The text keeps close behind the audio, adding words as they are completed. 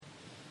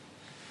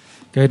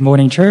Good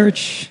morning,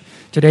 church.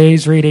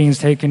 Today's reading is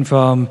taken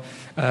from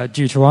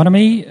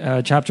Deuteronomy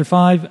chapter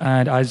 5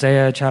 and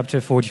Isaiah chapter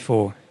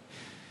 44.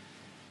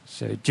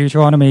 So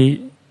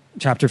Deuteronomy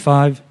chapter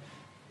 5,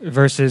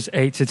 verses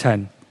 8 to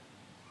 10.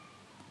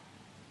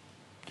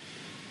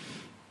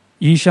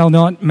 You shall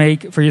not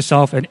make for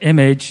yourself an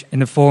image in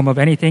the form of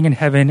anything in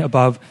heaven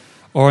above,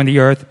 or on the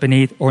earth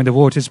beneath, or in the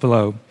waters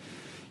below.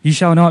 You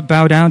shall not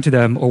bow down to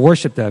them or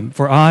worship them,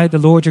 for I, the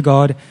Lord your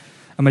God,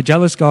 am a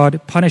jealous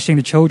God, punishing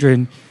the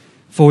children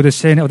for the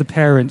sin of the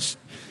parents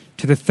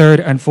to the third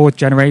and fourth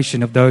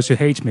generation of those who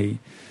hate me,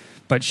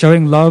 but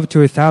showing love to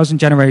 1,000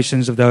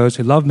 generations of those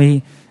who love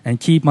me and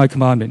keep my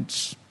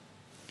commandments.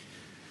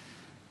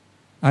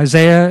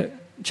 Isaiah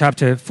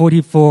chapter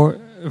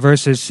 44,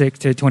 verses 6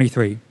 to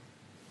 23.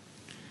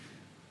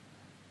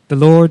 The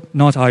Lord,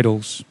 not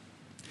idols.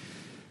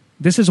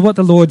 This is what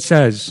the Lord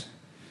says,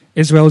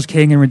 Israel's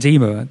King and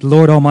Redeemer, the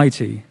Lord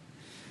Almighty.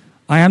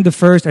 I am the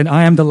first and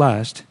I am the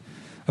last.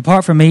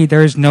 Apart from me,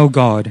 there is no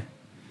God.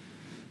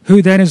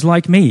 Who then is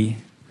like me?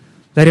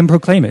 Let him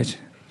proclaim it.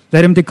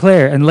 Let him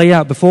declare and lay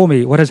out before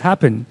me what has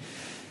happened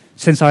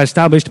since I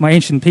established my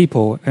ancient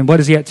people and what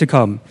is yet to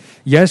come.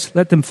 Yes,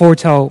 let them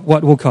foretell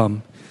what will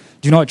come.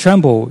 Do not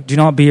tremble. Do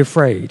not be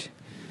afraid.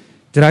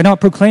 Did I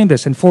not proclaim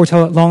this and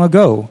foretell it long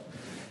ago?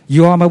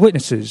 You are my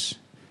witnesses.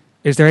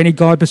 Is there any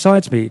God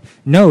besides me?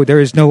 No,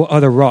 there is no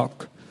other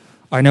rock.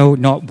 I know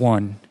not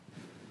one.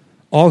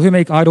 All who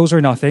make idols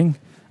are nothing,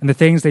 and the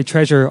things they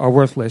treasure are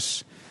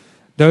worthless.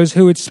 Those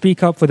who would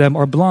speak up for them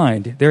are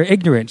blind. They are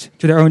ignorant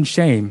to their own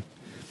shame.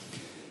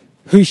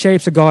 Who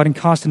shapes a god and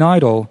casts an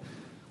idol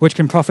which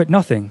can profit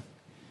nothing?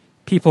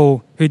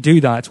 People who do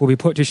that will be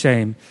put to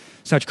shame.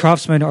 Such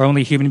craftsmen are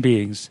only human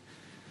beings.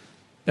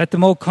 Let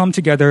them all come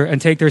together and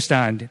take their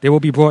stand. They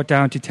will be brought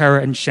down to terror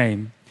and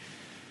shame.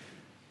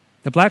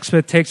 The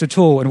blacksmith takes a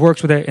tool and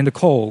works with it in the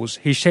coals.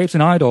 He shapes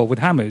an idol with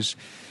hammers.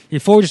 He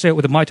forges it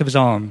with the might of his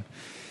arm.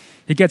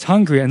 He gets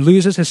hungry and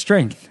loses his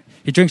strength.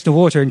 He drinks the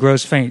water and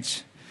grows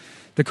faint.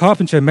 The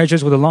carpenter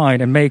measures with a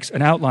line and makes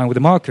an outline with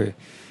a marker.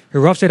 He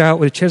roughs it out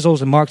with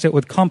chisels and marks it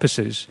with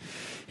compasses.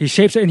 He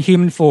shapes it in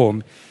human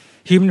form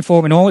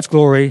in all its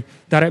glory,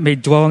 that it may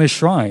dwell in his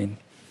shrine.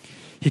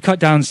 He cut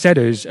down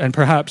cedars and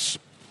perhaps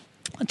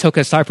took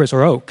a cypress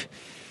or oak.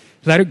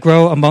 Let it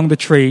grow among the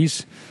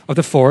trees of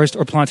the forest,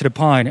 or planted a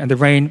pine, and the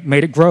rain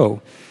made it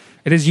grow.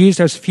 It is used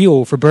as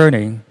fuel for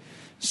burning.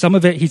 Some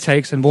of it he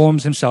takes and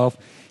warms himself.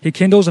 He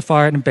kindles a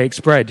fire and bakes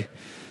bread.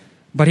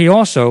 But he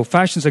also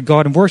fashions a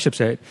god and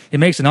worships it. He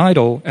makes an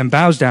idol and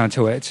bows down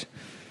to it.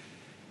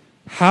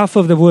 Half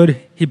of the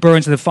wood he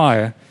burns in the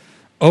fire.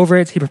 Over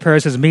it he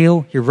prepares his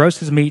meal, he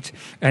roasts his meat,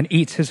 and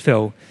eats his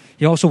fill.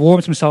 He also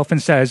warms himself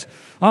and says,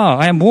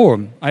 I am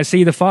warm, I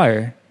see the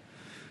fire.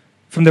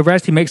 From the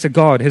rest he makes a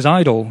god, his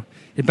idol.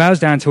 He bows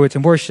down to it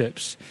and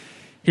worships.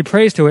 He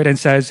prays to it and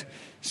says,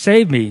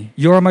 Save me,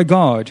 you are my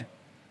God.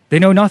 They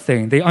know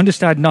nothing, they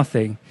understand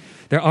nothing.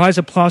 Their eyes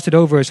are plastered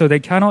over so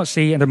they cannot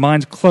see, and their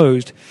minds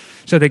closed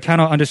so they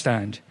cannot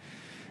understand.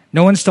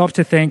 No one stops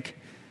to think.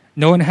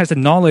 No one has the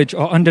knowledge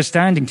or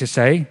understanding to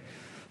say,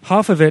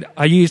 half of it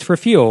I used for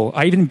fuel.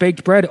 I even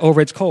baked bread over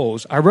its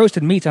coals. I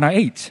roasted meat and I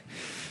ate.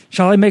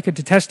 Shall I make a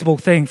detestable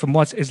thing from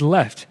what is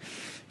left?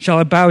 Shall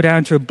I bow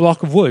down to a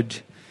block of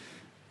wood?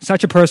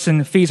 Such a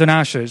person feeds on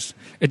ashes.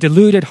 A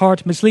deluded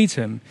heart misleads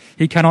him.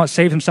 He cannot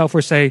save himself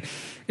or say,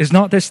 Is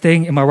not this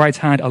thing in my right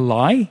hand a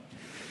lie?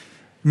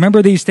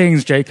 Remember these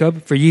things,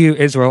 Jacob, for you,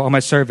 Israel, are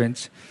my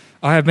servant.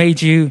 I have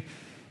made you,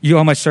 you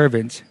are my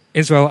servant.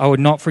 Israel, I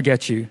would not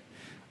forget you.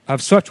 I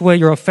have swept away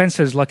your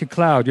offenses like a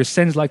cloud, your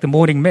sins like the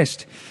morning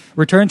mist.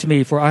 Return to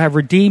me, for I have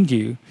redeemed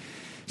you.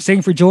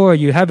 Sing for joy,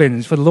 you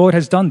heavens, for the Lord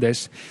has done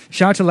this.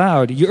 Shout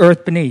aloud, you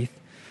earth beneath.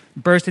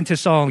 Burst into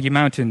song, you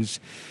mountains.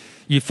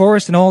 You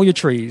forest and all your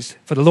trees,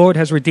 for the Lord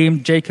has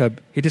redeemed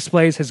Jacob. He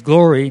displays his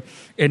glory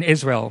in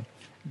Israel.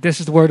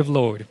 This is the word of the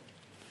Lord.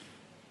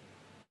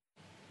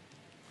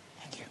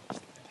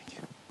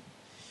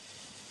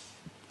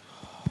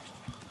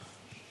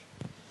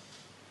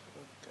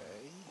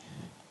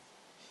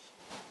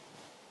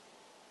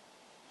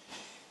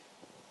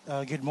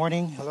 Good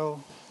morning.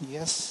 Hello.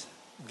 Yes.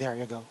 There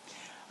you go.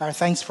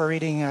 Thanks for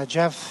reading,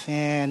 Jeff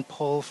and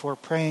Paul for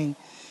praying.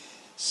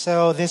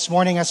 So this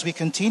morning, as we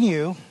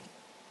continue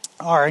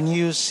our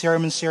new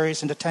sermon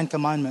series in the Ten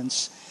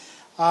Commandments,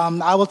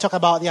 I will talk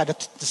about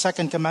the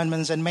second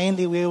commandments, and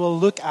mainly we will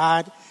look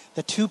at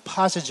the two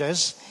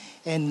passages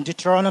in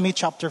Deuteronomy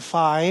chapter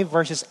 5,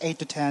 verses 8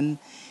 to 10,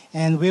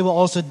 and we will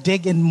also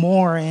dig in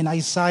more in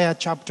Isaiah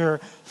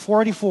chapter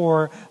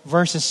 44,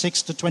 verses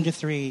 6 to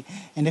 23.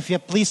 And if you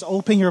please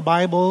open your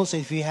Bibles,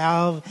 if you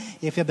have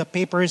the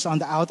papers on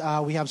the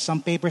out, we have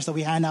some papers that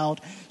we hand out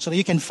so that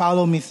you can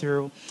follow me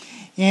through.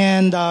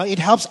 And it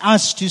helps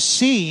us to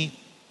see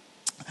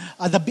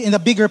in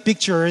the bigger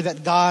picture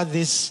that God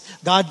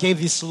gave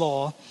this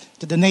law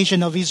to the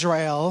nation of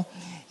Israel.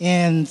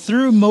 and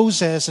through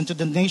Moses into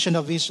the nation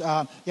of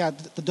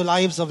the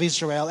lives of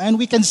Israel. And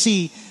we can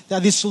see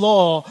that this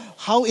law,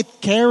 how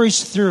it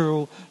carries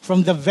through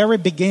from the very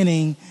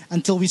beginning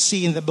until we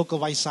see in the book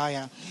of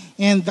Isaiah.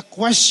 And the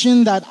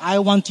question that I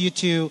want you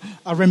to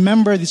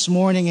remember this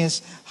morning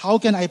is, how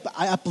can I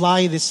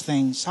apply these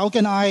things? How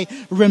can I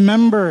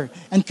remember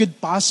and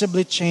could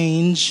possibly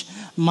change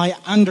my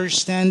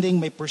understanding,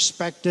 my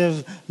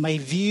perspective, my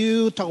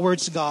view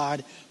towards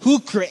God, who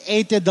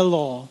created the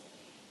law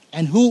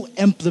and who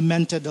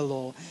implemented the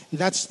law?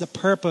 That's the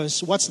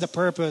purpose. What's the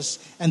purpose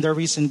and the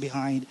reason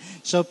behind?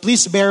 So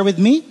please bear with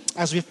me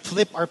as we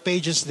flip our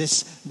pages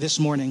this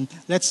morning.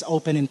 Let's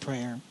open in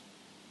prayer.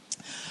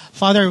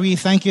 Father, we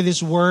thank you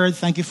this word.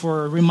 Thank you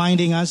for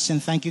reminding us,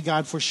 and thank you,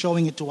 God, for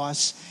showing it to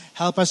us.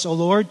 Help us, O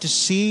Lord, to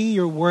see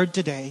your word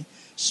today.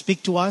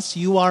 Speak to us.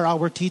 You are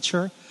our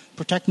teacher.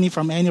 Protect me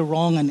from any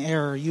wrong and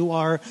error. You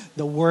are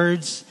the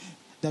words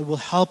that will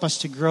help us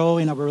to grow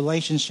in our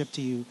relationship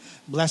to you.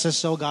 Bless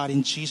us, O God.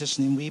 In Jesus'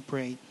 name we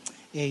pray.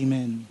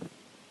 Amen.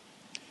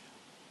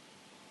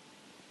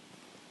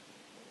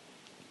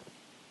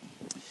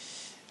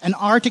 An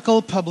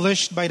article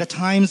published by the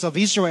Times of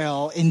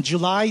Israel in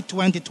July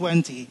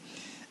 2020,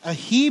 a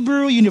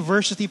Hebrew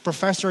University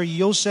professor,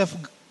 Yosef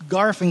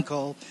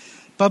Garfinkel,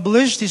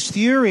 published his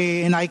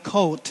theory, and I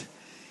quote,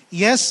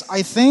 "Yes,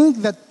 I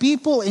think that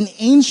people in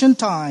ancient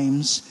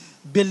times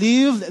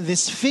believed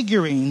these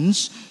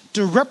figurines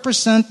to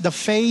represent the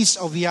face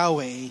of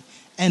Yahweh,"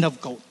 end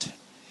of quote.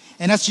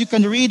 And as you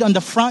can read on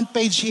the front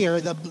page here,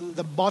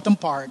 the bottom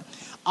part,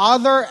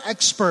 other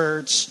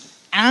experts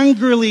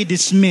angrily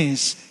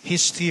dismiss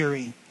his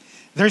theory.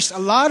 There's a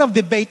lot of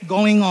debate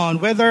going on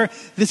whether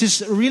this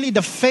is really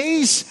the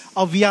face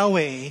of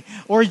Yahweh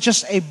or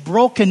just a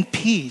broken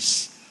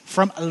piece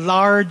from a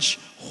large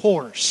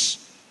horse.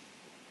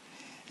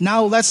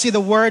 Now let's see the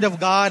word of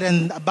God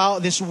and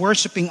about this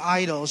worshiping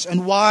idols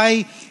and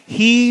why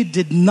he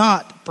did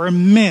not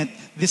permit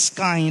this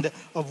kind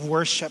of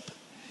worship.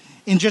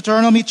 In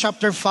Deuteronomy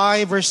chapter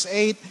 5, verse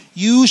 8,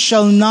 "You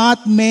shall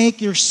not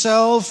make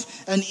yourself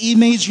an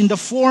image in the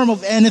form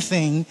of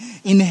anything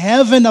in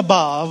heaven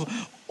above,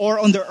 or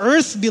on the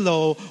earth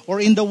below, or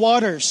in the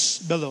waters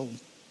below."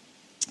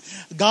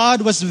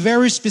 God was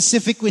very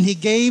specific when he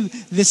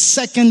gave this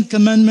second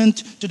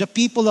commandment to the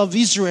people of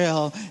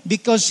Israel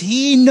because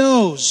he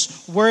knows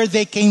where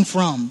they came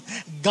from.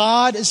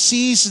 God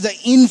sees the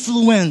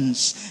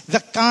influence,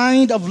 the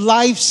kind of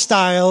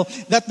lifestyle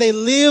that they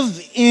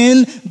lived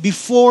in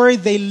before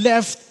they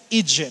left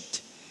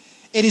Egypt.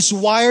 It is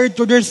wired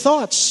to their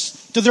thoughts,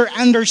 to their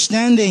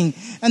understanding.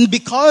 And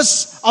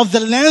because of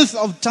the length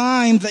of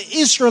time the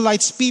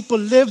Israelites people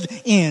lived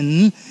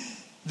in,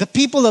 the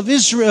people of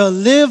Israel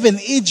lived in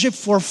Egypt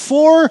for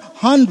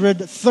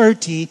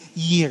 430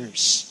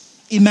 years.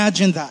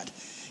 Imagine that.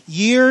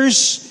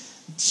 Years,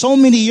 so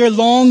many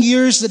long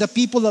years that the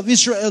people of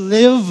Israel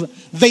live,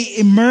 they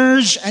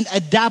emerged and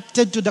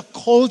adapted to the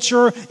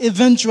culture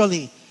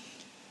eventually.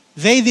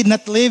 They did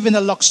not live in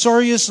a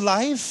luxurious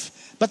life,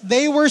 but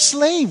they were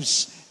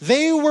slaves.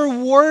 They were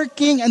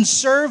working and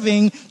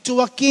serving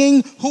to a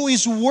king who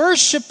is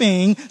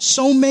worshiping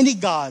so many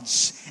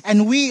gods.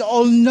 And we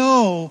all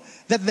know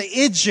that the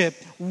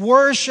Egypt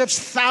worships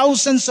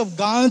thousands of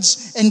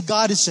gods and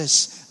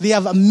goddesses. They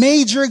have a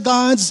major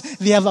gods,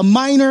 they have a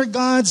minor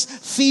gods,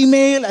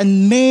 female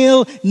and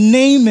male,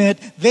 name it.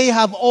 They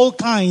have all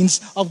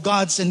kinds of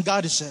gods and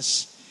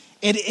goddesses.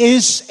 It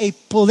is a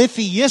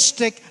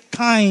polytheistic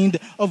kind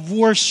of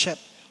worship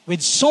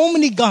with so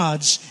many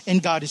gods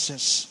and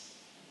goddesses.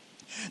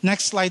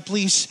 Next slide,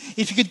 please.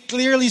 If you could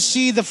clearly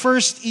see the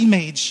first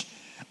image,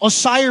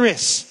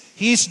 Osiris.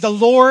 He is the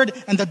Lord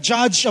and the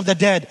judge of the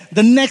dead.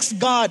 The next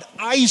god,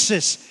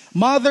 Isis,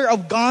 mother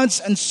of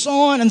gods, and so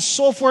on and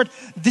so forth.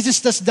 This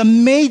is the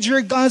major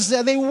gods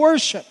that they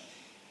worship.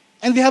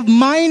 And they have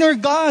minor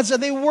gods that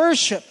they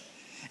worship.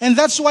 And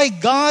that's why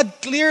God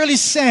clearly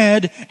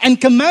said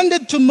and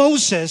commanded to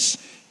Moses,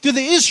 to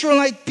the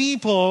Israelite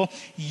people,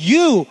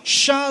 "You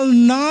shall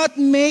not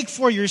make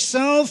for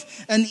yourself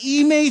an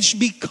image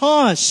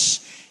because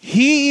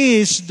he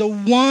is the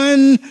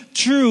one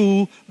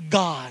true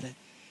God."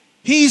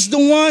 He is the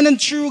one and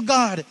true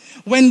God.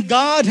 When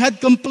God had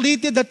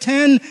completed the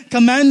 10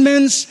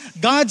 commandments,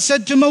 God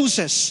said to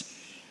Moses,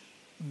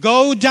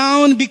 "Go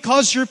down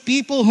because your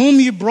people whom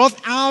you brought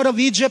out of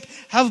Egypt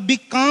have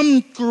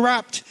become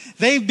corrupt.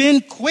 They've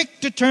been quick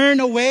to turn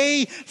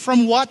away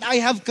from what I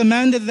have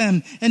commanded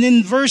them." And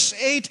in verse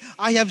 8,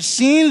 "I have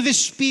seen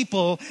this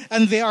people,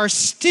 and they are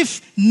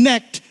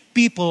stiff-necked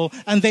people,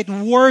 and they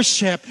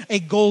worship a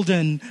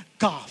golden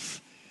calf."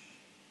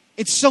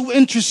 It's so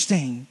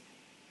interesting.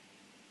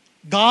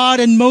 God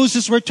and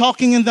Moses were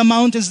talking in the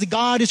mountains.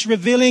 God is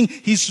revealing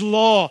his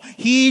law.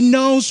 He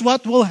knows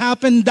what will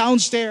happen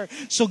downstairs.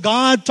 So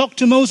God talked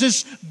to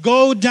Moses,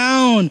 "Go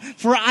down,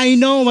 for I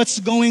know what's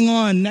going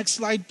on." Next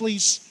slide,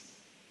 please.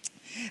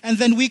 And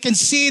then we can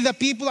see that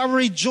people are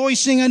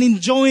rejoicing and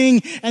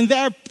enjoying, and they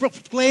are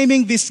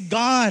proclaiming this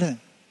God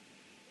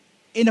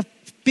in a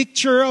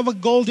picture of a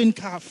golden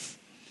calf.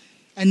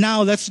 And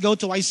now let's go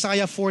to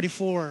Isaiah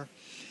 44.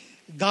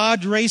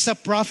 God raised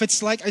up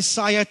prophets like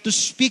Isaiah to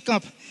speak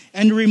up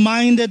and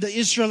reminded the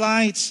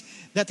Israelites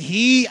that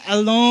He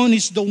alone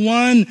is the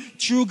one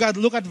true God.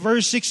 Look at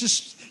verse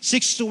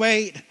 6 to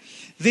 8.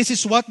 This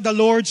is what the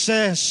Lord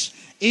says,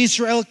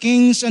 Israel,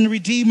 kings and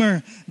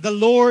redeemer, the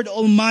Lord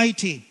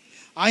Almighty.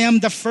 I am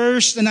the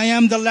first and I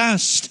am the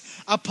last.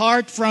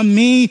 Apart from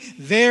me,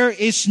 there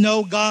is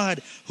no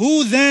God.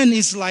 Who then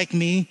is like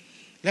me?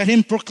 Let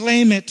him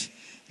proclaim it.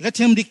 Let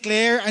him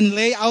declare and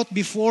lay out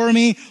before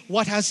me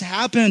what has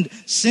happened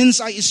since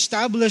I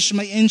established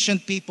my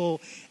ancient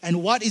people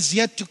and what is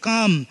yet to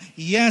come.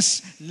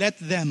 Yes, let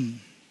them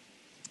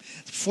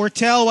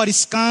foretell what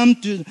is come.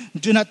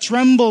 Do not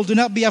tremble. Do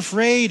not be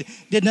afraid.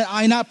 Did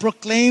I not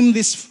proclaim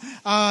this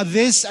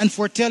and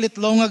foretell it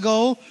long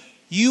ago?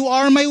 You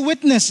are my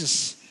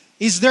witnesses.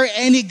 Is there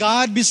any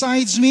God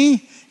besides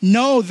me?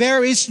 No,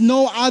 there is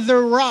no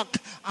other rock.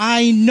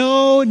 I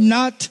know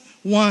not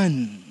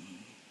one.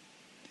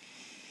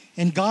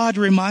 And God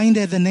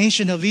reminded the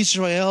nation of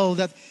Israel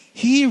that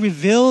He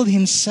revealed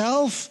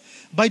Himself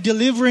by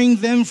delivering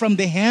them from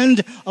the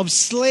hand of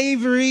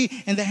slavery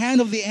and the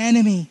hand of the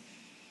enemy.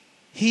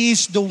 He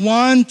is the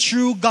one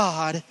true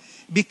God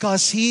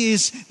because He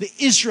is the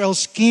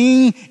Israel's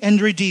King and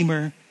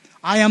Redeemer.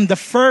 I am the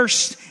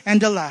first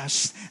and the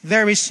last.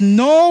 There is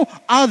no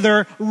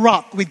other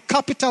rock with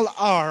capital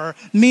R,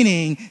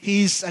 meaning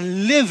He is a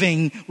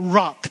living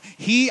rock.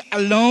 He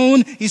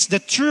alone is the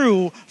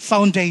true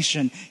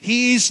foundation.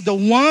 He is the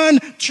one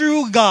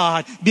true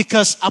God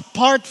because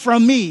apart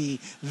from me,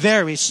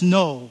 there is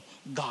no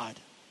God.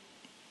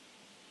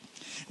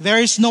 There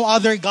is no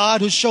other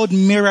God who showed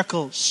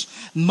miracles,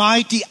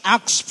 mighty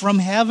acts from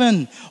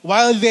heaven.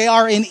 While they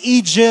are in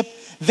Egypt,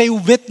 they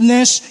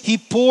witnessed, He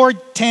poured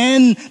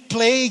 10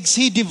 plagues.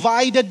 He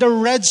divided the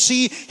Red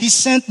Sea. He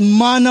sent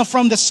manna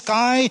from the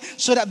sky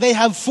so that they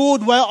have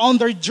food while on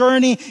their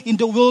journey in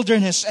the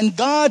wilderness. And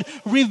God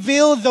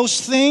revealed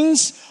those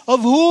things of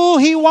who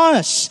He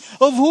was,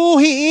 of who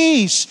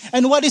He is,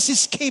 and what is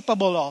He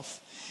capable of.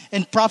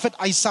 And Prophet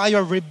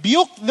Isaiah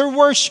rebuked their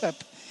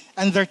worship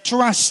and their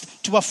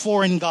trust to a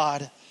foreign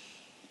God.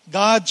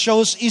 God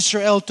chose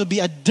Israel to be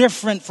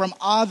different from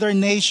other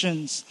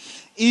nations.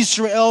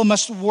 Israel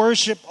must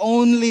worship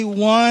only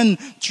one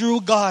true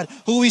God,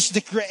 who is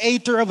the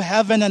creator of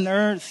heaven and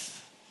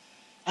earth.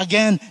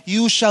 Again,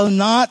 you shall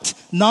not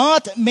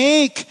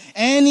make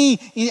any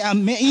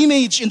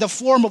image in the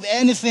form of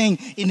anything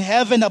in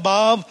heaven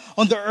above,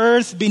 on the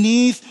earth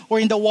beneath, or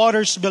in the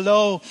waters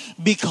below,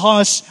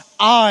 because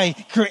I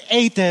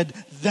created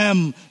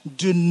them.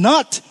 Do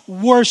not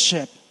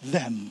worship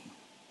them.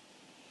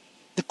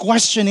 The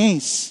question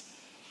is,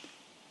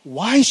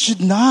 why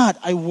should not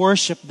I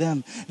worship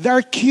them?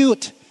 They're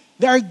cute.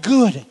 They're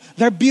good.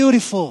 They're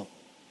beautiful.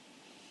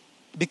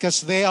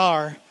 Because they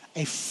are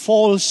a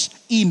false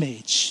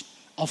image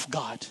of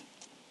God.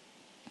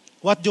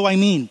 What do I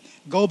mean?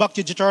 Go back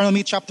to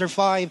Deuteronomy chapter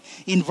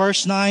 5 in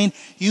verse 9.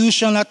 You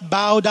shall not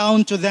bow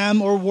down to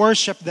them or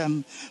worship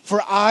them.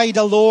 For I,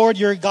 the Lord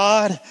your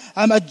God,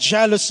 am a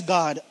jealous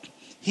God.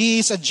 He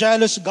is a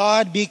jealous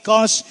God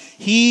because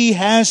He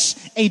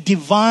has a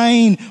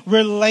divine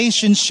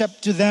relationship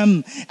to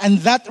them. And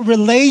that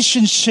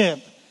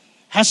relationship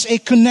has a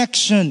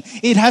connection.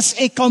 It has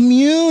a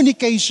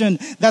communication.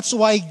 That's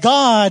why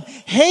God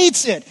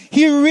hates it.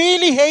 He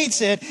really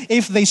hates it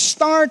if they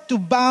start to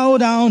bow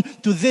down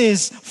to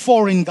these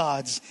foreign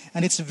gods.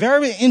 And it's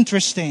very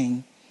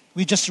interesting.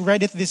 We just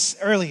read it this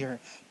earlier.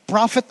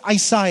 Prophet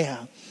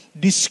Isaiah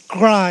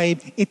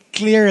describe it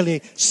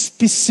clearly,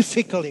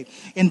 specifically.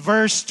 In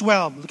verse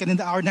 12, look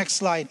at our next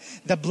slide.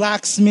 The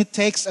blacksmith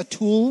takes a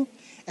tool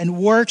and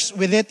works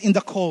with it in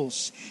the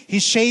coals. He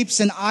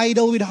shapes an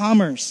idol with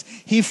hammers.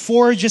 He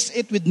forges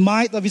it with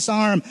might of his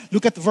arm.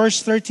 Look at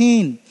verse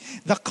 13.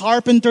 The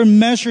carpenter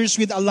measures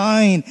with a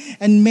line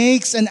and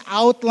makes an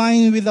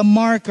outline with a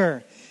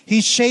marker. He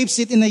shapes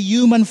it in a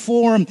human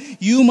form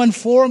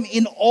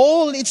in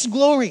all its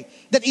glory,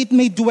 that it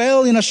may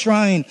dwell in a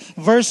shrine.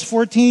 Verse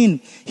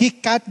 14, He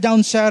cut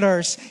down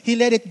cedars. He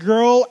let it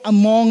grow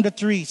among the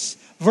trees.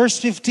 Verse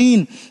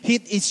 15,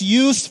 it is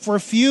used for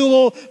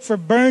fuel, for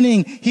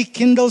burning. He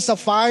kindles a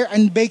fire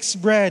and bakes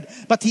bread.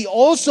 But He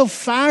also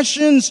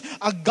fashions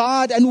a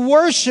god and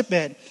worship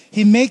it.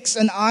 He makes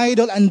an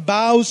idol and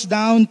bows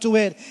down to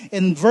it.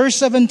 In verse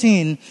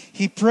 17,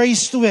 He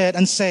prays to it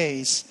and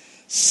says,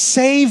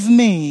 Save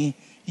me,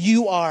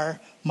 you are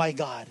my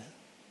God.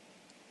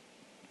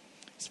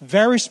 It's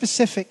very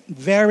specific,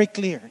 very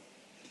clear.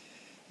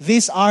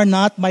 These are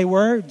not my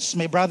words,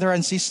 my brother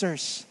and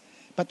sisters.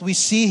 But we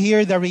see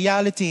here the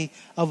reality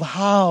of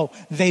how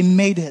they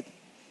made it.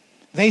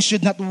 They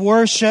should not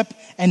worship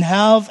and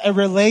have a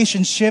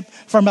relationship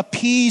from a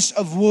piece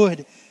of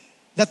wood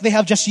that they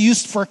have just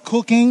used for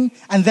cooking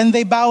and then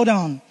they bow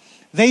down.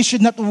 They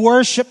should not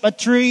worship a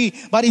tree,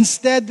 but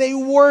instead they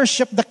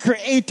worship the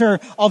creator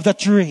of the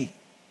tree.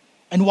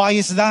 And why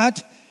is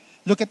that?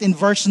 Look at in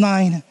verse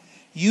 9.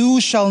 You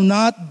shall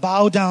not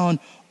bow down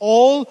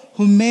All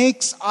who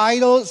makes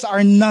idols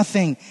are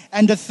nothing,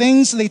 and the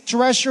things they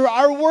treasure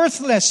are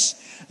worthless.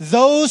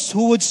 Those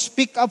who would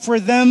speak up for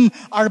them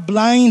are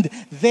blind.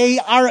 They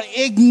are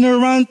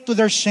ignorant to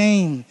their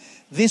shame.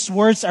 These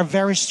words are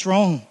very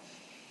strong.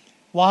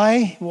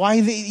 Why?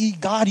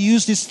 God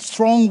used these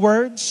strong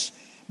words?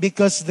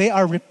 Because they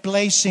are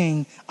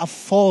replacing a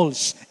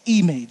false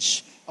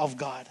image of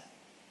God.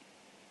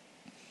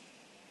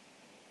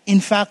 In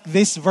fact,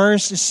 this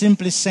verse is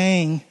simply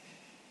saying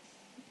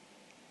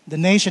the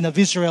nation of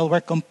Israel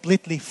were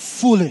completely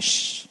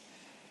foolish.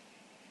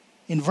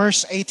 In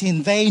verse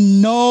 18, they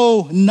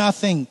know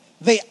nothing.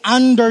 They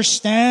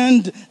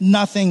understand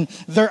nothing.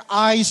 Their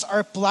eyes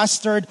are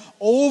plastered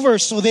over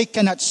so they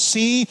cannot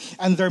see,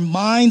 and their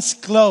minds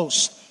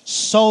closed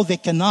so they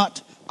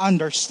cannot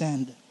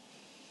understand.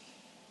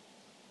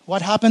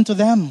 What happened to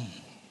them?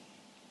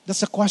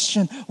 That's a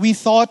question. We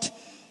thought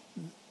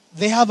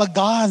they have a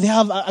God, they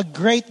have a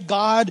great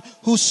God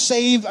who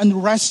saved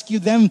and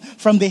rescued them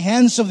from the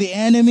hands of the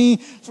enemy,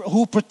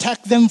 who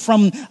protect them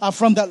from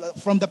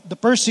the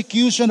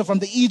persecution from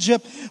the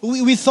Egypt.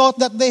 We thought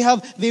that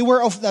they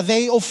were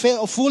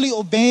fully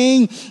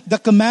obeying the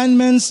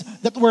commandments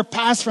that were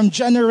passed from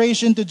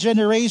generation to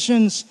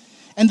generations.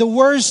 And the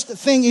worst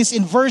thing is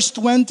in verse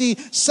 20,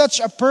 such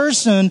a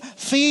person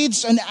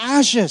feeds on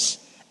ashes.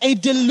 A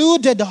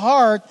deluded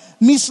heart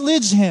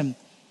misleads him.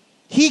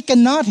 He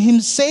cannot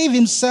save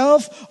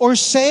himself or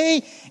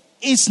say,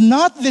 is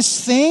not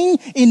this thing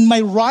in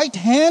my right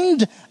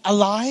hand a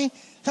lie?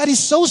 That is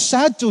so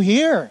sad to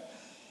hear.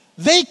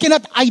 They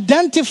cannot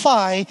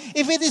identify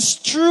if it is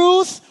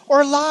truth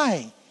or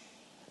lie.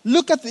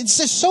 Look at it.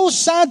 It's so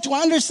sad to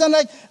understand,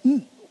 like,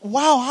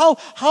 wow,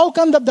 how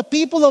come that the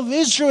people of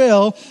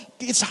Israel,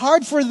 it's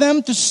hard for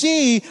them to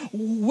see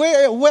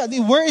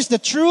where is the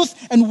truth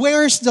and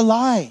where is the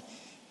lie?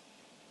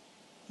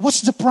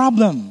 What's the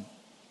problem?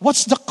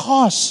 What's the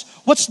cause?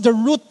 What's the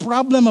root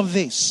problem of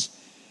this?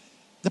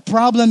 The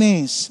problem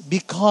is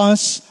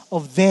because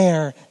of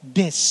their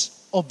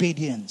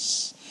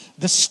disobedience,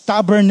 the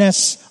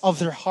stubbornness of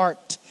their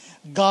heart.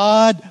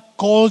 God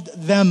called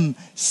them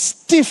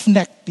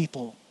stiff-necked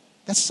people.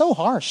 That's so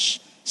harsh.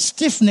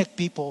 Stiff-necked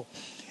people.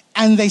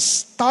 And they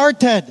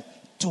started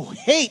to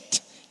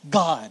hate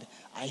God.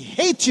 I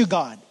hate you,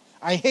 God.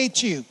 I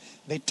hate you.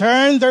 They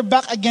turned their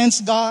back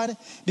against God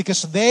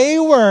because they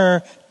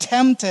were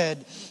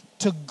tempted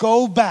to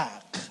go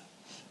back,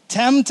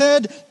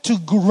 tempted to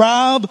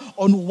grab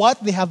on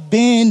what they have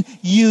been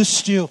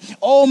used to.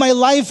 Oh, my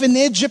life in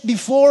Egypt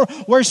before,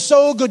 we're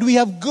so good. We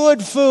have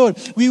good food.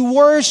 We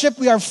worship.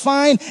 We are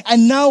fine.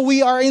 And now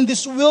we are in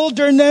this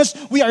wilderness.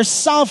 We are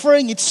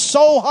suffering. It's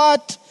so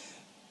hot.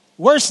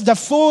 Where's the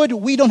food?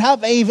 We don't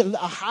have a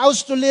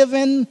house to live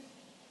in.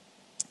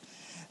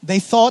 They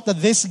thought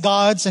that these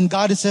gods and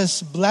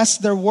goddesses bless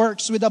their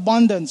works with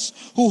abundance,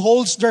 who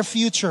holds their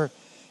future.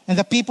 And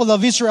the people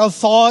of Israel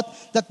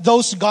thought that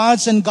those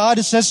gods and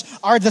goddesses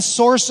are the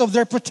source of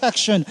their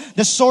protection,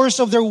 the source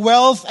of their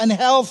wealth and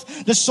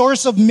health, the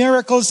source of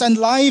miracles and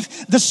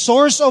life, the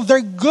source of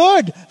their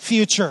good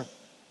future.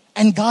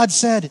 And God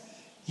said,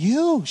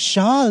 you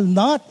shall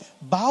not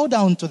bow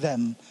down to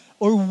them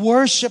or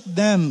worship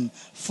them,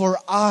 for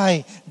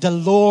I, the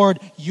Lord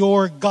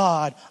your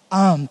God,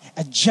 am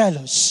a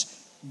jealous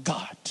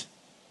God.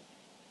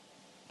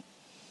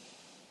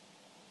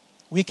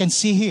 We can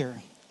see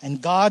here,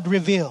 and God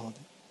revealed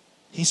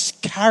His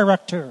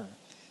character,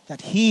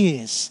 that He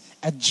is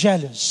a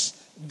jealous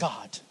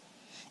God.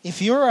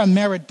 If you're a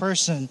married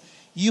person,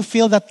 you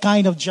feel that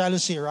kind of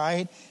jealousy,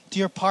 right? To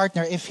your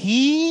partner. If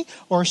he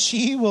or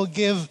she will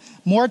give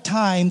more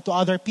time to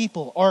other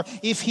people, or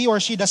if he or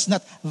she does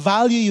not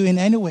value you in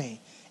any way.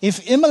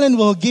 If Emmeline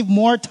will give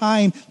more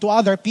time to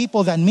other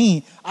people than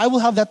me, I will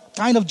have that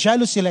kind of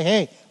jealousy, like,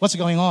 hey, what's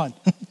going on?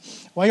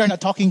 Why you're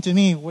not talking to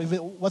me?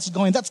 What's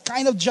going on? That's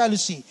kind of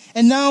jealousy.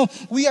 And now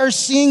we are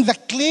seeing the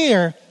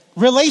clear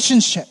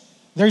relationship.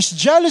 There's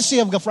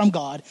jealousy from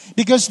God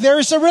because there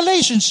is a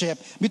relationship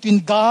between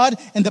God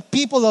and the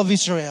people of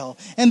Israel.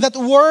 And that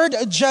word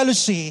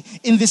jealousy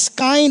in this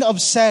kind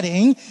of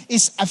setting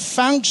is a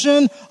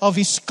function of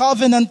His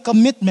covenant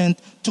commitment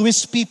to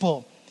His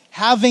people,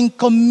 having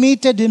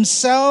committed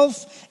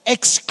Himself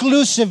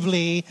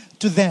exclusively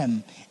to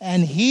them.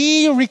 And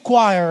He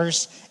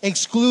requires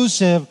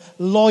exclusive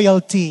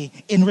loyalty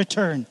in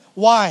return.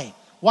 Why?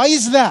 Why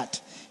is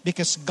that?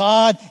 Because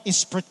God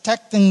is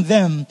protecting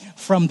them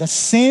from the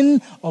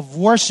sin of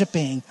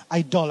worshiping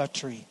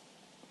idolatry.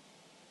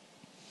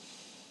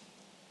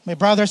 My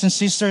brothers and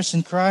sisters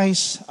in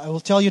Christ, I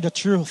will tell you the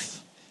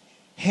truth.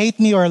 Hate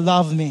me or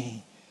love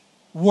me,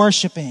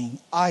 worshiping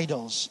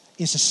idols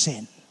is a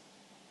sin.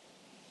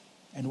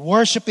 And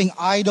worshiping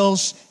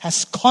idols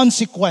has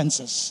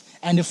consequences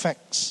and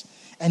effects.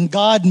 And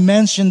God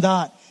mentioned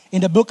that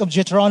in the book of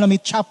Deuteronomy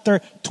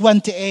chapter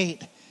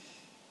 28.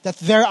 That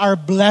there are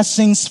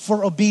blessings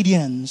for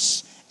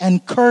obedience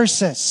and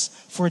curses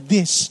for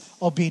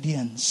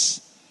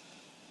disobedience.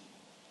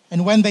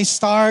 And when they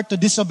start to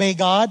disobey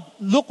God,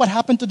 look what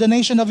happened to the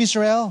nation of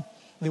Israel.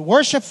 They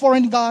worship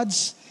foreign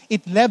gods.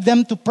 It led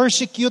them to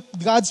persecute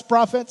God's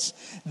prophets.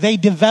 They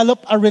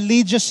developed a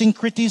religious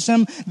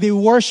syncretism. They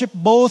worship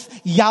both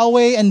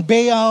Yahweh and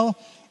Baal.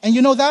 And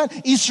you know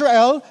that?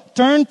 Israel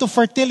turned to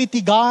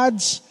fertility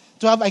gods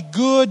to have a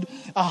good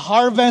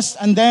harvest.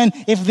 And then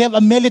if they have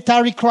a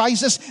military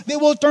crisis, they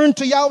will turn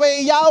to Yahweh.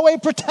 Yahweh,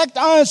 protect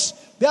us.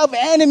 They have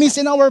enemies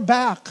in our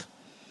back.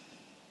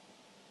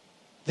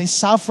 They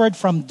suffered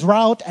from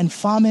drought and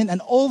famine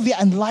and all the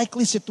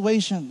unlikely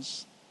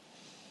situations.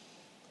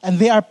 And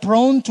they are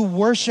prone to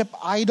worship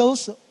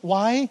idols.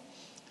 Why?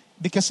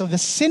 Because of the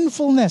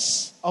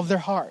sinfulness of their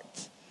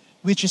heart,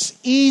 which is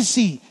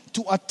easy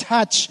to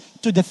attach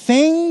to the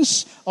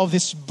things of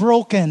this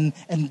broken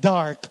and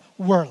dark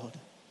world.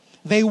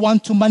 They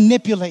want to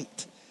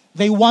manipulate.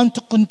 They want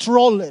to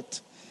control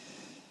it.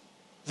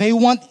 They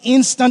want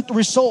instant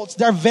results.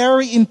 They're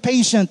very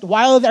impatient.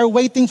 While they're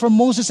waiting for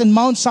Moses in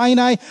Mount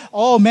Sinai,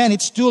 oh man,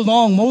 it's too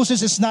long.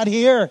 Moses is not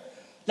here.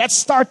 Let's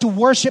start to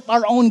worship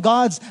our own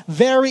gods.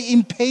 Very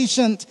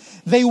impatient.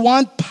 They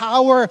want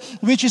power,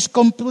 which is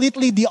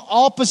completely the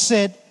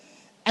opposite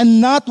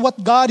and not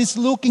what God is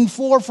looking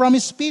for from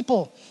His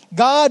people.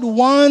 God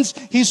wants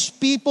His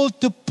people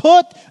to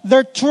put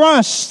their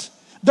trust,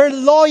 their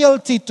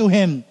loyalty to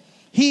Him.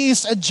 He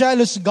is a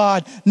jealous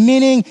God,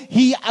 meaning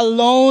He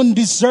alone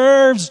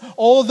deserves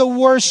all the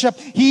worship.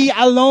 He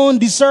alone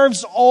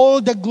deserves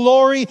all the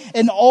glory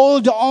and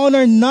all the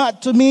honor,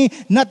 not to me,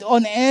 not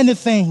on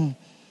anything.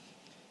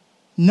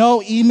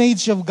 No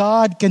image of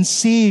God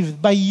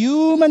conceived by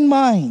human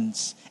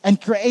minds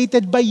and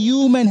created by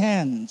human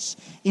hands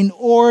in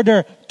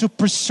order to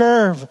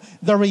preserve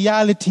the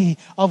reality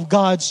of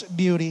God's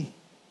beauty.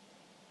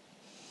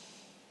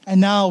 And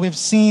now we've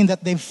seen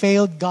that they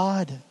failed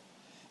God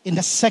in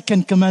the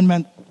second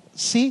commandment.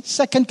 See,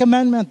 second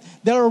commandment,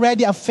 they're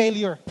already a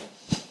failure.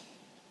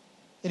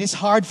 It is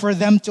hard for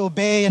them to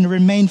obey and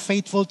remain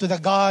faithful to the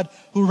God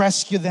who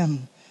rescued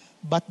them.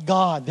 But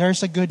God,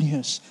 there's a good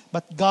news.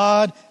 But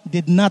God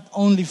did not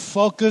only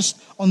focus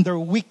on their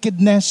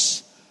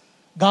wickedness.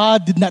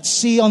 God did not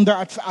see on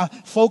their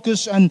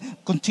focus and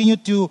continue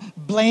to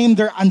blame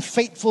their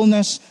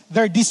unfaithfulness,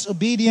 their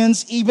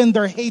disobedience, even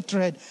their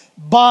hatred.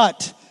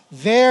 But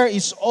there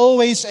is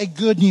always a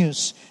good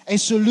news, a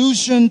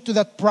solution to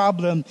that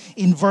problem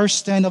in verse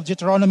 10 of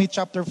Deuteronomy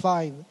chapter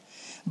 5.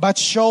 But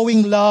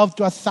showing love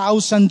to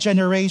 1,000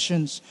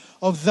 generations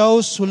of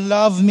those who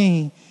love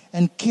me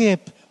and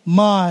keep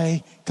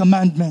my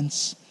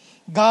commandments.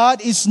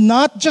 God is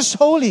not just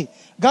holy.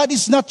 God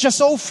is not just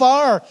so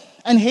far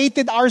and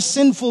hated our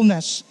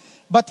sinfulness,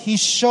 but He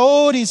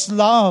showed His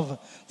love,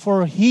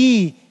 for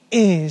He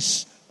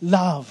is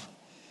love.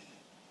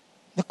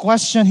 The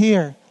question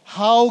here,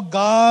 how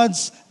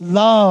God's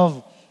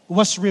love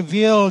was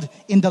revealed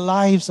in the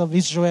lives of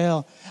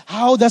Israel.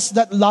 How does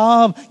that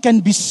love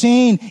can be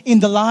seen in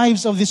the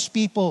lives of these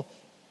people?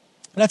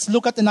 Let's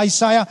look at in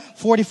Isaiah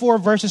 44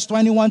 verses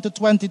 21 to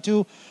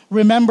 22.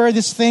 Remember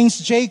these things,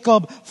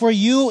 Jacob, for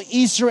you,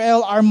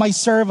 Israel, are my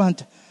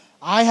servant.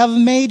 I have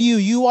made you,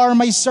 you are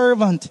my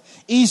servant.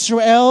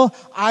 Israel,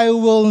 I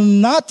will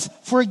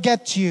not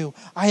forget you.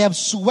 I have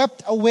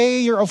swept away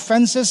your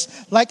offenses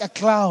like a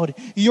cloud,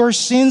 your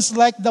sins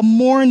like the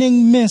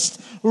morning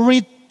mist.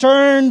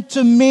 Return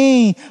to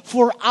me,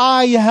 for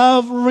I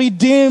have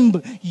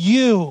redeemed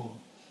you.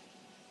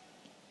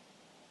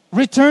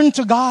 Return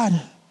to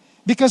God,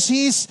 because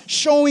He is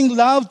showing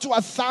love to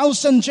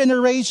 1,000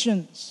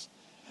 generations.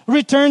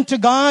 Return to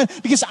God,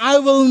 because I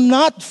will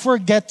not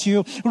forget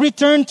you.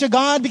 Return to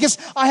God, because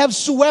I have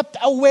swept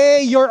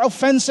away your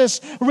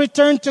offenses.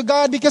 Return to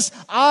God, because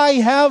I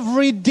have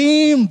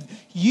redeemed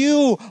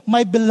you,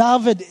 my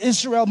beloved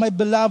Israel, my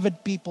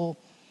beloved people.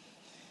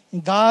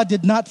 And God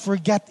did not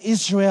forget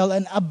Israel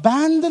and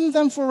abandon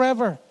them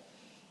forever.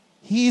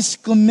 He is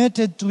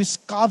committed to His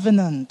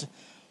covenant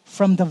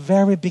from the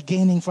very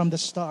beginning, from the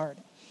start.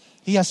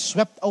 He has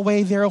swept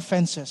away their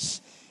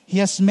offenses. He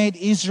has made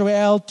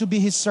Israel to be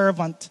His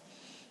servant,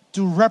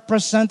 to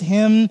represent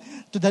Him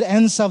to the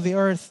ends of the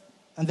earth.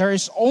 And there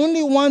is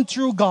only one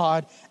true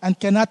God and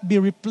cannot be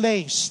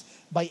replaced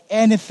by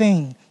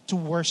anything to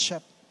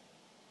worship.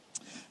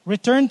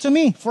 Return to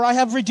me, for I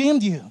have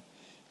redeemed you.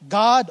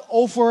 God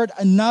offered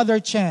another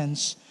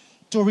chance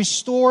to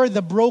restore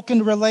the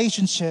broken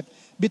relationship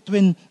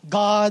between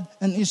God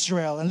and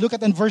Israel. And look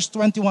at in verse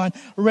 21.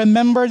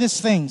 Remember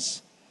these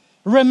things.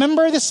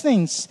 Remember these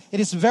things.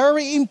 It is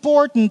very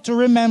important to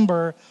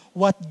remember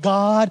what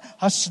God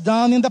has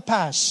done in the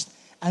past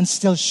and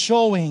still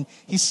showing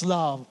His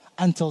love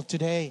until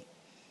today.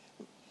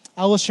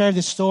 I will share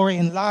this story.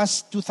 In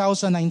last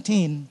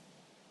 2019,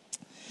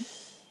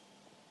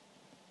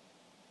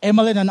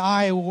 Emmeline and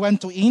I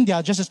went to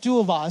India, just as two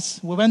of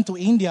us. We went to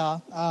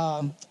India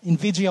in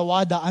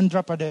Vijayawada,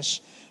 Andhra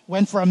Pradesh.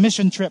 Went for a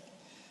mission trip.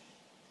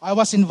 I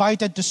was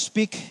invited to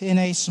speak in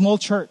a small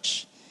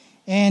church.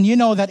 And you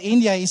know that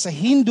India is a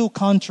Hindu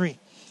country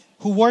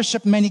who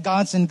worship many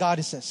gods and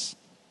goddesses.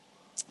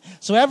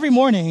 So every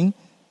morning,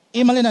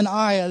 Emmeline and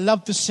I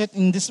love to sit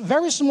in this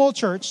very small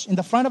church, in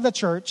the front of the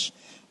church.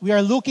 We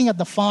are looking at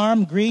the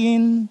farm,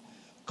 green,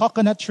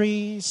 coconut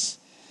trees.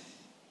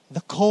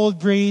 the cold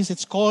breeze.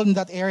 It's cold in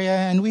that area.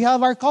 And we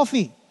have our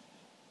coffee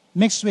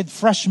mixed with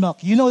fresh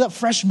milk. You know that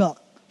fresh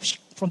milk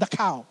from the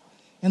cow.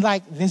 And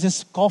like, this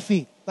is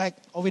coffee, like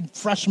with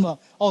fresh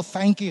milk. Oh,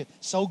 thank you.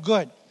 So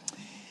good.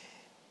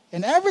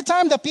 And every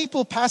time the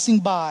people passing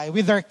by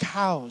with their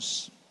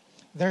cows,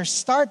 they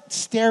start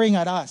staring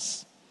at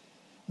us.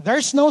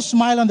 There's no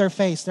smile on their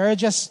face. They're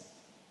just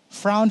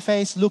frown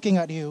face looking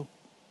at you.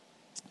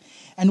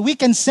 And we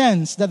can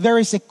sense that there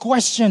is a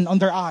question on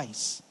their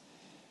eyes.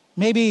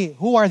 Maybe,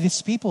 who are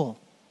these people?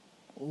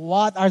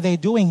 What are they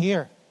doing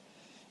here?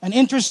 And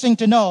interesting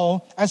to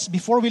know, as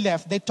before we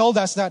left, they told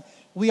us that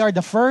we are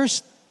the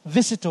first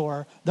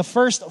visitor, the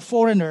first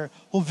foreigner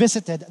who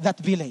visited that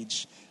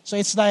village. So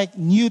it's like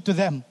new to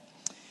them.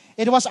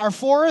 It was our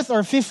 4th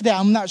or 5th day,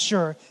 I'm not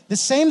sure. The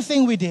same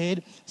thing we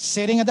did,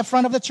 sitting at the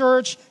front of the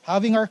church,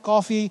 having our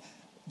coffee,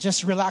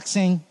 just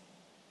relaxing.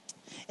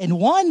 And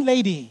one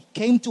lady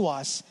came to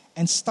us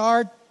and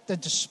started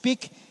to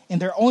speak in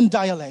their own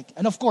dialect.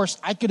 And of course,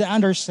 I couldn't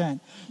understand.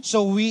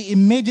 So we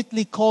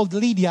immediately called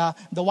Lydia,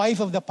 the wife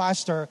of the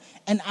pastor,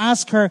 and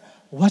asked her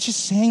what she's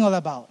saying all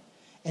about.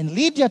 And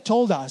Lydia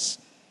told us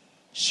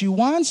she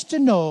wants to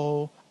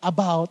know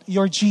about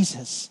your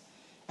Jesus.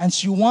 And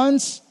she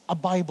wants a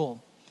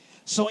Bible.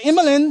 So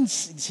Emmeline,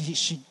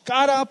 she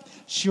got up,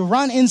 she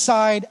ran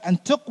inside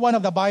and took one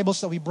of the Bibles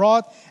that we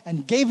brought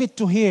and gave it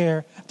to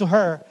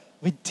her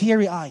with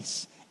teary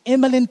eyes.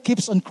 Emmeline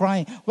keeps on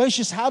crying. While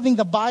she's having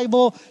the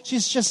Bible,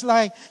 she's just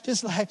like,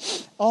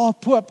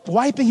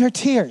 wiping her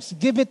tears.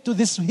 Give it to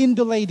this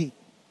Hindu lady.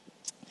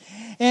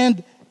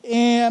 And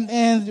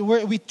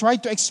we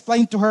tried to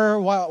explain to her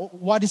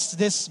what is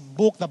this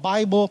book, the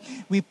Bible.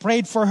 We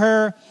prayed for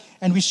her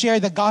and we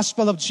shared the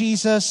gospel of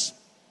Jesus.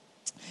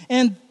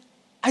 And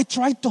I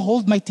tried to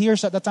hold my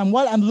tears at that time.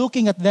 While I'm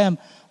looking at them,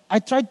 I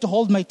tried to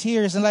hold my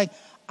tears. And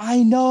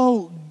I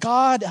know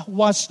God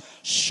was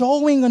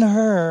showing on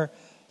her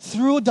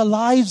through the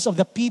lives of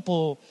the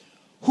people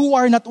who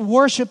are not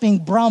worshiping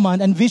Brahman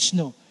and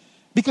Vishnu.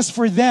 Because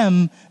for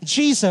them,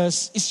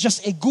 Jesus is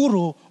just a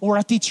guru or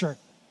a teacher.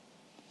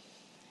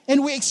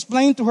 And we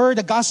explained to her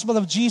the gospel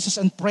of Jesus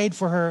and prayed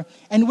for her.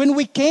 And when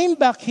we came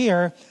back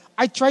here,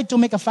 I tried to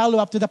make a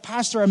follow-up to the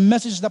pastor and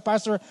message the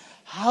pastor,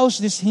 how's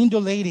this Hindu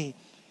lady?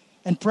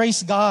 And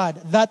praise God,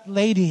 that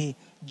lady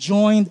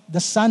joined the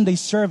Sunday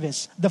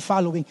service the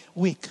following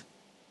week.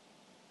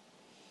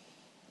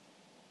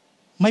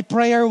 My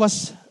prayer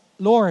was,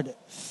 Lord,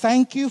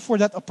 thank you for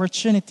that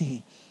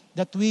opportunity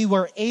that we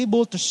were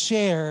able to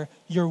share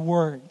your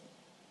word.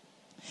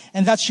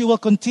 And that she will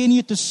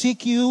continue to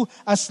seek you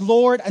as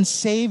Lord and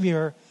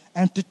Savior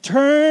and to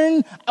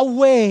turn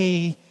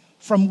away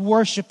from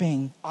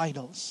worshiping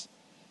idols.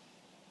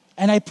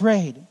 And I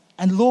prayed,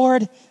 and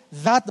Lord,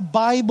 that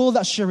Bible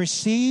that she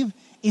received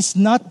is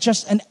not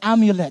just an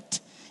amulet.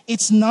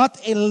 It's not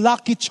a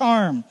lucky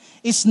charm.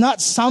 It's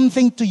not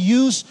something to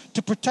use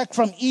to protect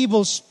from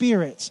evil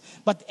spirits.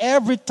 But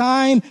every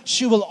time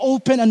she will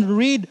open and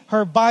read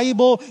her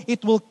Bible,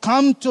 it will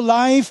come to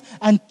life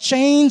and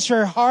change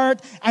her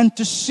heart and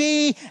to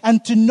see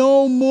and to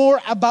know more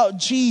about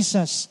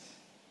Jesus.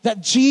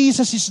 That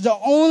Jesus is the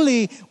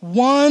only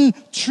one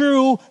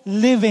true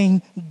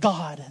living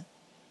God.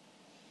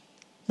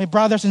 My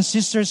brothers and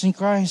sisters in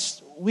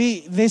Christ,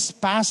 this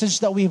passage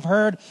that we've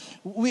heard,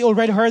 we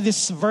already heard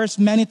this verse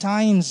many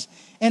times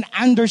and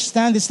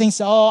understand these things.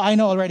 Oh, I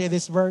know already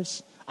this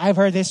verse. I've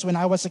heard this when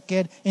I was a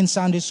kid in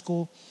Sunday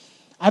school.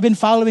 I've been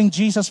following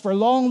Jesus for a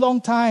long,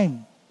 long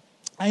time.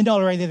 I know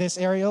already this,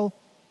 Ariel.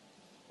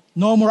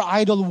 No more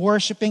idol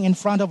worshiping in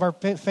front of our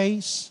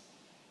face.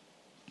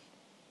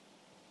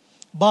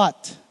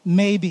 But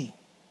maybe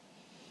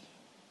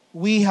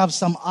we have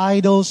some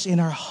idols in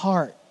our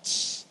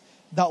hearts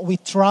that we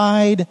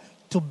tried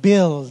to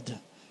build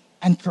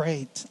and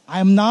create.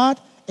 I'm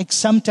not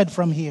exempted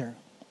from here,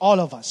 all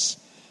of us.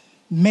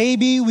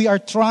 Maybe we are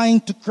trying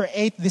to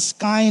create this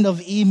kind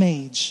of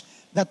image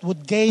that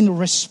would gain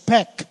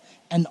respect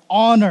and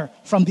honor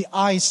from the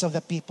eyes of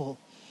the people.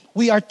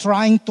 We are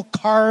trying to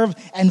carve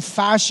and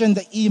fashion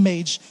the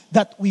image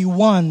that we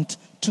want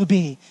to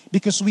be,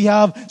 because we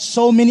have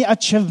so many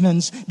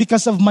achievements,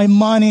 because of my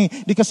money,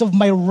 because of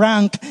my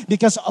rank,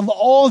 because of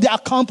all the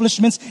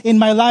accomplishments in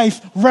my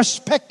life.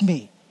 Respect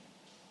me.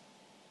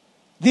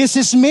 This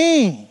is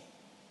me.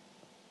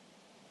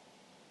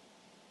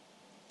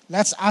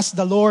 Let's ask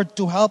the Lord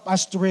to help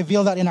us to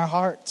reveal that in our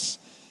hearts,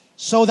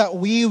 so that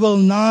we will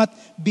not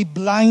be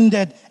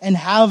blinded and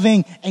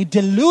having a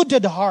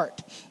deluded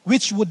heart,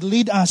 which would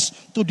lead us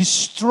to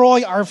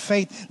destroy our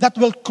faith, that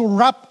will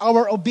corrupt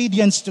our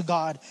obedience to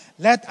God.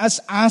 Let us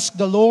ask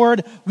the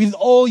Lord with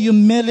all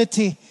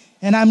humility,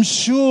 and I'm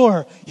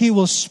sure He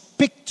will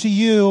speak to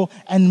you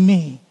and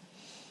me.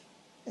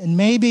 And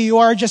maybe you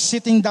are just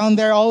sitting down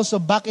there also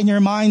back in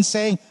your mind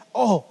saying,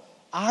 oh,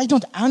 I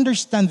don't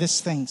understand these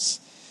things.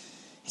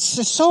 It's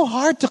just so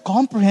hard to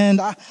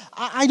comprehend.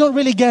 I don't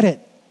really get it.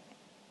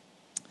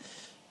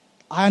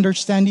 I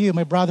understand you,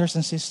 my brothers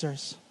and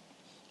sisters.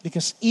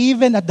 Because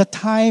even at the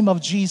time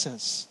of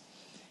Jesus,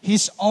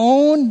 His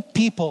own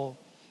people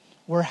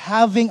were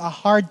having a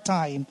hard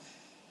time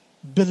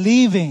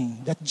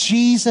believing that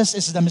Jesus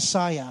is the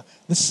Messiah,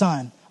 the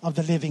Son of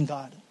the living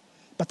God.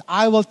 But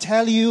I will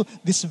tell you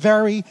this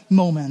very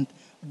moment,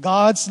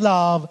 God's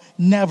love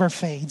never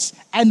fades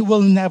and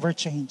will never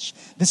change.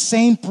 The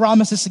same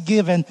promise is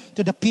given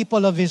to the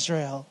people of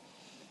Israel.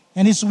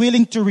 And He's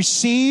willing to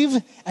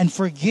receive and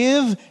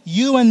forgive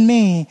you and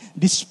me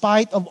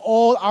despite of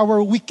all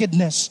our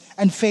wickedness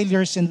and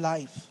failures in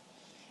life.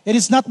 It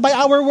is not by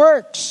our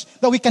works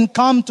that we can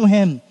come to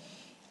Him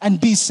and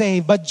be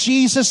saved. But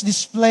Jesus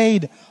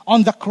displayed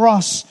on the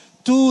cross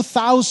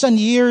 2,000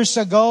 years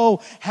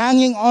ago,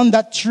 hanging on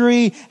that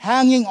tree,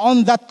 hanging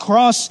on that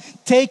cross,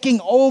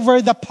 taking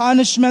over the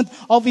punishment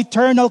of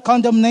eternal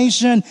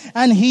condemnation.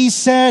 And He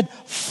said,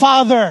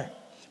 Father,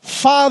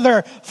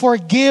 Father,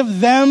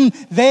 forgive them.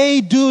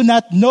 They do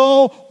not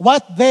know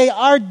what they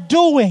are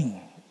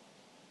doing.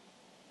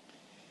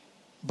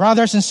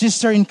 Brothers and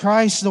sisters in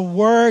Christ, the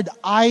word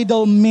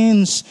idol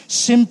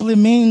simply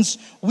means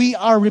we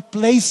are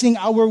replacing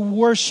our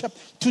worship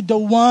to the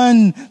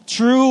one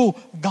true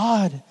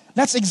God.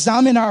 Let's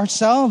examine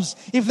ourselves.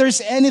 If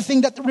there's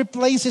anything that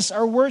replaces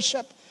our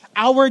worship,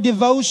 our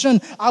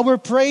devotion, our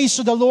praise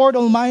to the Lord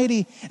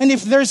Almighty, and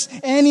if there's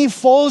any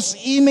false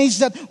image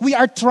that we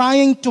are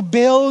trying to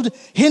build,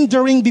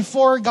 hindering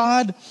before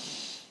God,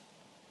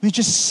 we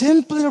just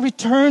simply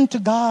return to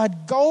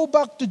God. Go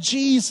back to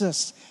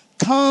Jesus.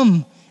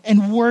 Come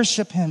and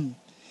worship Him.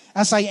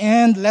 As I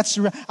end,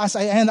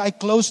 I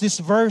close this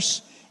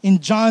verse in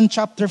John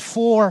chapter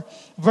 4,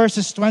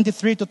 verses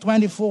 23 to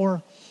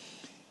 24.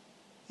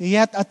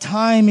 Yet a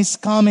time is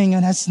coming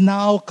and has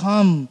now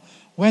come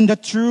when the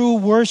true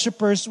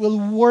worshipers will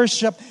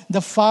worship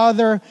the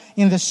Father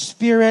in the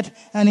Spirit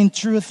and in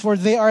truth, for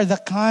they are the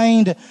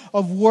kind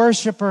of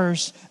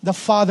worshipers the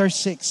Father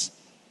seeks.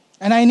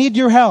 And I need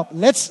your help.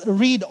 Let's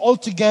read all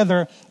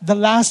together the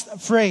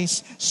last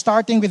phrase,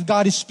 starting with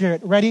God is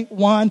Spirit. Ready?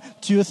 1,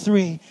 2,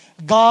 3.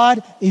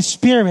 God is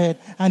Spirit,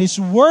 and His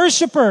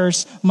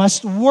worshipers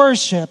must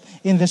worship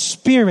in the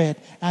Spirit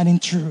and in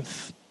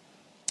truth.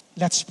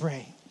 Let's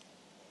pray.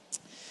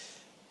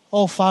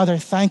 Oh, Father,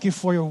 thank you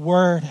for your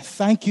word.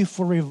 Thank you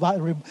for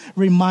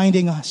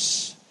reminding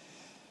us.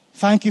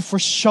 Thank you for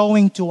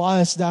showing to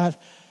us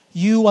that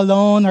you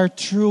alone are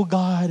true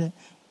God.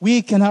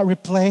 We cannot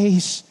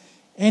replace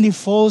any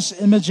false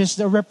images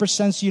that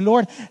represents you.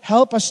 Lord,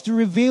 help us to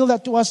reveal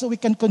that to us so we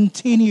can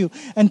continue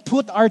and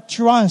put our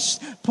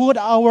trust, put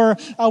our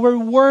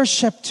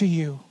worship to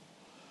you.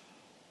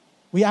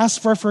 We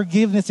ask for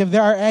forgiveness if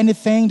there are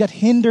anything that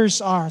hinders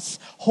us,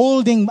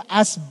 holding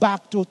us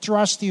back to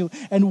trust you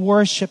and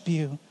worship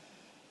you.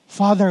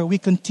 Father, we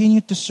continue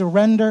to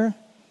surrender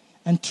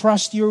and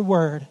trust your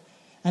word.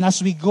 And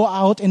as we go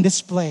out in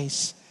this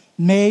place,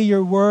 may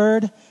your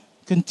word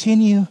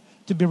continue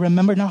to be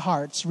remembered in our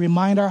hearts,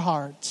 remind our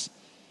hearts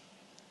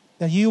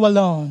that you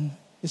alone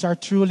is our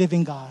true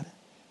living God.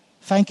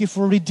 Thank you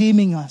for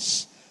redeeming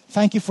us.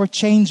 Thank you for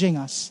changing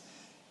us.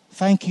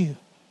 Thank you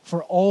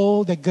for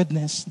all the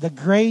goodness, the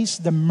grace,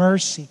 the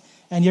mercy,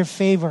 and your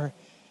favor.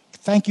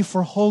 Thank you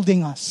for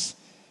holding us,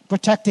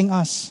 protecting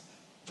us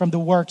from the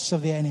works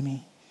of the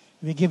enemy.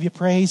 We give you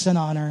praise and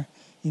honor.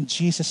 In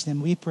Jesus'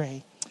 name we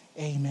pray.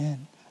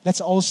 Amen. Let's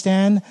all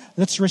stand.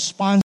 Let's respond.